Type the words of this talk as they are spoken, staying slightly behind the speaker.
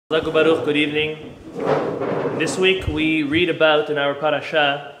Baruch, good evening. This week we read about in our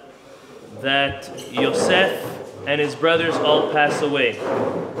Parashat that Yosef and his brothers all pass away.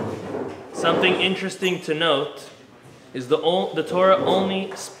 Something interesting to note is the Torah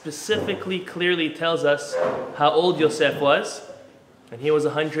only specifically clearly tells us how old Yosef was, and he was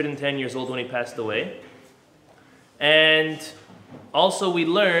 110 years old when he passed away. And also we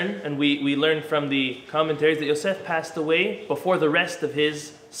learn, and we learn from the commentaries, that Yosef passed away before the rest of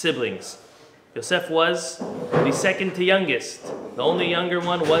his siblings. Yosef was the second to youngest. The only younger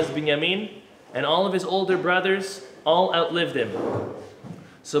one was Binyamin, and all of his older brothers all outlived him.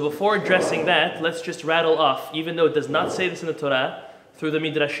 So before addressing that, let's just rattle off, even though it does not say this in the Torah, through the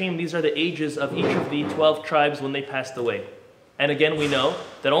Midrashim, these are the ages of each of the 12 tribes when they passed away. And again, we know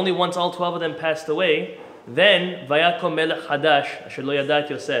that only once all 12 of them passed away, then Vayakom Melech Hadash, Asher Lo Yadat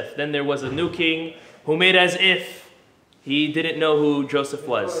Yosef. Then there was a new king who made as if he didn't know who Joseph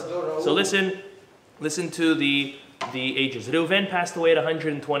was. So listen to the ages. Reuven passed away at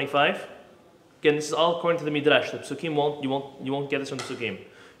 125. Again, this is all according to the Midrash. The Psukim you won't get this from the Psukim.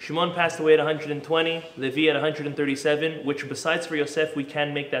 Shimon passed away at 120. Levi at 137. Which besides for Yosef, we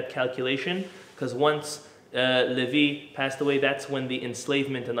can make that calculation because once Levi passed away, that's when the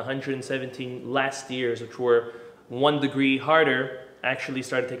enslavement in the 117 last years, which were 1 degree harder, actually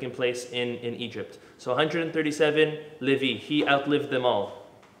started taking place in Egypt. So 137, Levi, he outlived them all.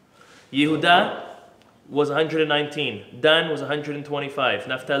 Yehuda was 119. Dan was 125.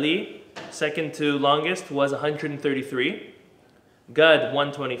 Naphtali, second to longest, was 133. Gad,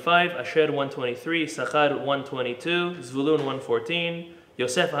 125. Asher, 123. Sachar, 122. Zvulun, 114.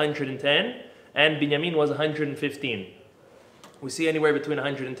 Yosef, 110. And Binyamin was 115. We see anywhere between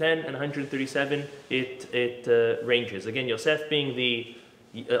 110 and 137 it ranges. Again, Yosef being the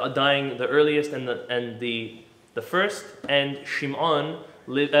dying the earliest and the first, and Shimon,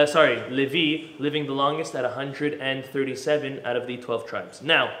 Levi living the longest at 137 out of the 12 tribes.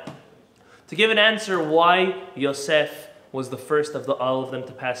 Now, to give an answer why Yosef was the first of all of them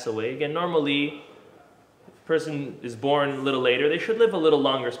to pass away. Again, normally, person is born a little later, they should live a little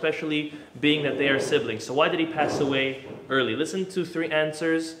longer, especially being that they are siblings. So why did he pass away early? Listen to 3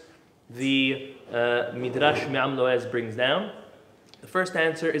 answers the Midrash Me'am Loez brings down. The first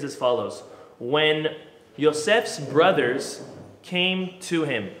answer is as follows. When Yosef's brothers came to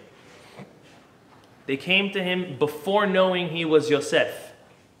him, they came to him before knowing he was Yosef.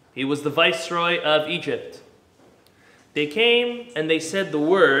 He was the viceroy of Egypt. They came and they said the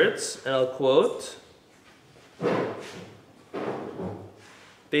words, and I'll quote,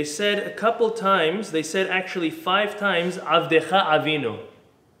 they said a couple times, they said actually 5 times, Avdecha Avinu,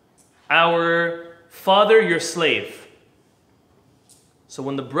 our father, your slave. So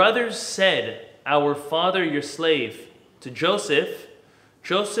when the brothers said, our father, your slave, to Joseph,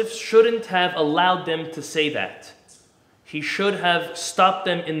 Joseph shouldn't have allowed them to say that. He should have stopped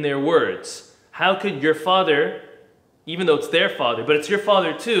them in their words. How could your father, even though it's their father, but it's your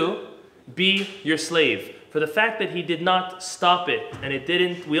father too, be your slave? For the fact that he did not stop it, and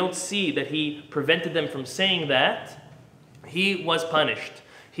we don't see that he prevented them from saying that, he was punished.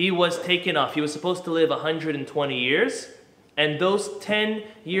 He was taken off. He was supposed to live 120 years, and those 10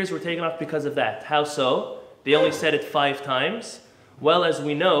 years were taken off because of that. How so? They only said it 5 times. Well, as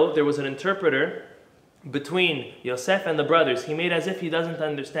we know, there was an interpreter between Yosef and the brothers. He made as if he doesn't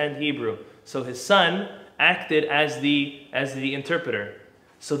understand Hebrew. So his son acted as the interpreter.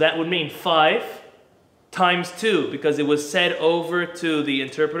 So that would mean 5 times 2, because it was said over to the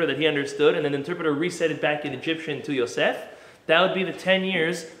interpreter that he understood, and then the interpreter resaid it back in Egyptian to Yosef. That would be the 10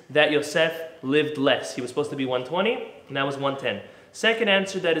 years that Yosef lived less. He was supposed to be 120, and that was 110. Second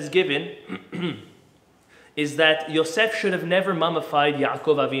answer that is given is that Yosef should have never mummified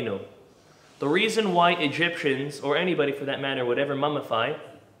Yaakov Avinu. The reason why Egyptians, or anybody for that matter, would ever mummify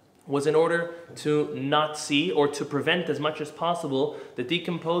was in order to not see, or to prevent as much as possible, the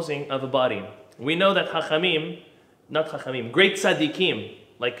decomposing of a body. We know that great tzaddikim,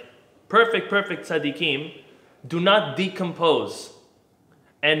 like perfect tzaddikim, do not decompose.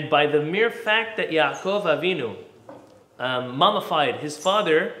 And by the mere fact that Yaakov Avinu mummified his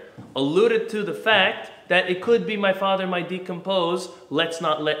father, alluded to the fact that it could be my father might decompose, let's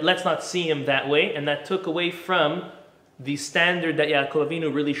not see him that way, and that took away from the standard that Yaakov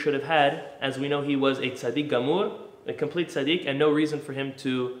Avinu really should have had. As we know, he was a tzaddik gamur, a complete tzaddik, and no reason for him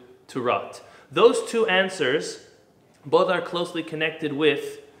to rot. Those 2 answers, both are closely connected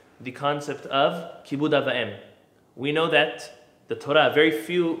with the concept of kibud av va'em. We know that the Torah, very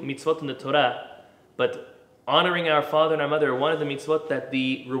few mitzvot in the Torah, but honoring our father and our mother are one of the mitzvot that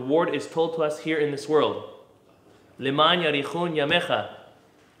the reward is told to us here in this world. Leman yarichun yamecha.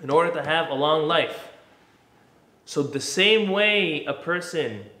 in order to have a long life. So the same way a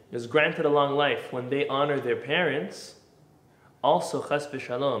person is granted a long life when they honor their parents, also chas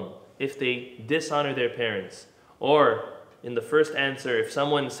v'shalom, if they dishonor their parents, or in the first answer, if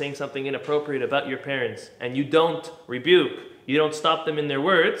someone is saying something inappropriate about your parents and you don't rebuke, you don't stop them in their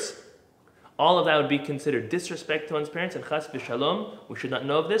words, all of that would be considered disrespect to one's parents, and chas v'shalom, we should not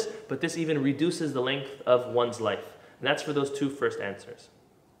know of this, but this even reduces the length of one's life. And that's for those two first answers.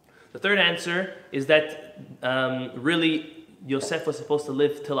 The third answer is that really Yosef was supposed to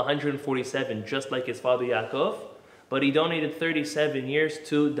live till 147, just like his father Yaakov, but he donated 37 years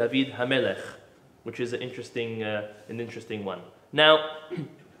to David HaMelech, which is an interesting one. Now,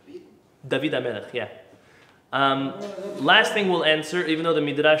 David HaMelech, yeah. Last thing we'll answer, even though the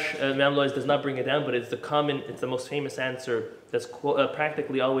Midrash Mamlois does not bring it down, but it's the most famous answer that's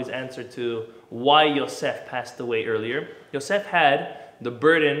practically always answered to why Yosef passed away earlier. Yosef had the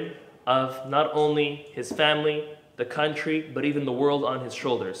burden of not only his family, the country, but even the world on his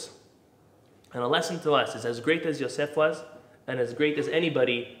shoulders. And a lesson to us is, as great as Yosef was, and as great as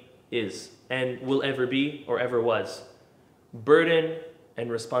anybody is, and will ever be, or ever was, burden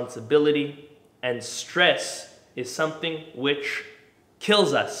and responsibility and stress is something which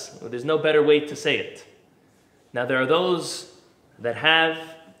kills us. There's no better way to say it. Now, there are those that have,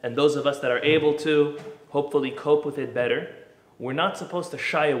 and those of us that are able to, hopefully cope with it better. We're not supposed to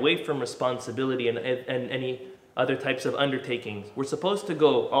shy away from responsibility and any other types of undertakings. We're supposed to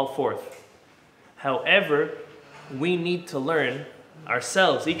go all forth. However, we need to learn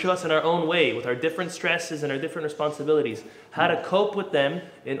ourselves, each of us in our own way, with our different stresses and our different responsibilities, how to cope with them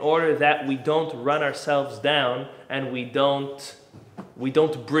in order that we don't run ourselves down and we don't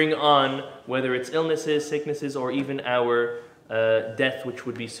bring on, whether it's illnesses, sicknesses, or even our death, which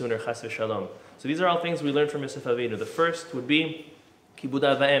would be sooner, chas v'shalom. So these are all things we learned from Yosef Avinu. The first would be kibud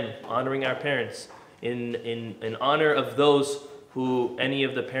av va'em, honoring our parents. In honor of those who any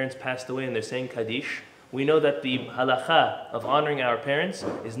of the parents passed away and they're saying Kaddish, we know that the halacha of honoring our parents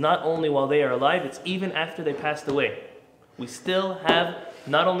is not only while they are alive, it's even after they passed away. We still have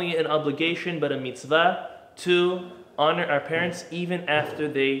not only an obligation but a mitzvah to honor our parents even after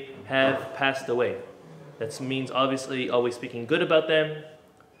they have passed away. That means obviously always speaking good about them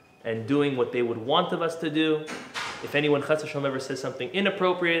and doing what they would want of us to do. If anyone chas v'shalom ever says something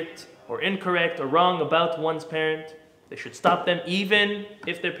inappropriate or incorrect or wrong about one's parent, they should stop them even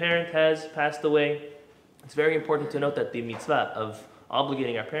if their parent has passed away. It's very important to note that the mitzvah of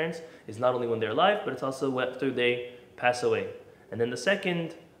obligating our parents is not only when they're alive, but it's also after they pass away. And then the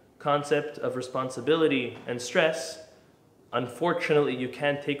second concept of responsibility and stress, unfortunately you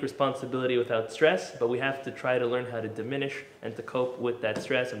can't take responsibility without stress, but we have to try to learn how to diminish and to cope with that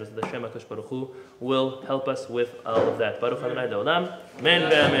stress, and the Hashem HaKadosh Baruch Hu will help us with all of that. Baruch Adonai Le'olam,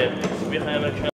 Amen ve'amen.